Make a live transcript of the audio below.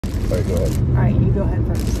right, go ahead. All right, you go ahead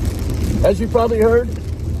first. As you probably heard,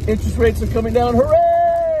 interest rates are coming down.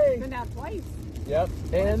 Hooray! Been down twice. Yep,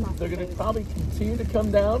 and they're going to probably continue to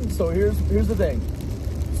come down. So here's the thing.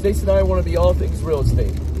 Stacey and I want to be all things real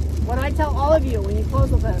estate. What I tell all of you when you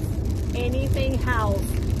close with us, anything house,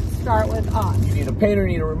 start with us. You need a painter,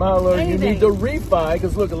 you need a remodeler, Anything. you need to refi,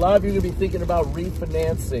 because look, a lot of you are going to be thinking about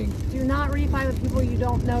refinancing. Do not refi with people you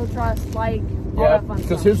don't know, trust, like, all Yeah, that fun because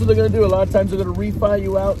stuff. here's what they're going to do. A lot of times they're going to refi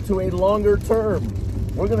you out to a longer term.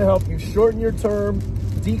 We're going to help you shorten your term,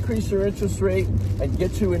 decrease your interest rate, and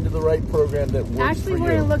get you into the right program that works Actually, for you. we're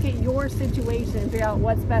going to look at your situation and figure out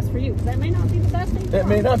what's best for you. That may not be the best thing. That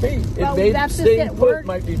may not be. Well, It may that's just stay it. put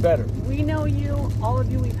might be better. We know you, all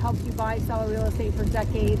of you, we've helped you buy, sell real estate for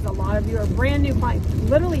decades. A lot of you are brand new clients.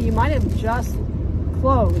 Literally, you might have just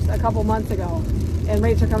closed a couple months ago and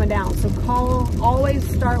rates are coming down. So always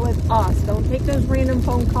start with us. Don't take those random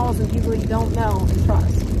phone calls and people you don't know and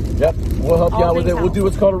trust. Yep, we'll help you out with it. We'll help. do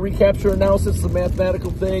what's called a recapture analysis. It's a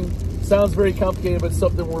mathematical thing. Sounds very complicated, but it's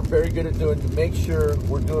something we're very good at doing to make sure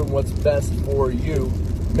we're doing what's best for you.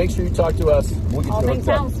 Make sure you talk to us. We'll get All you things hooked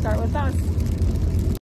up. house, start with us.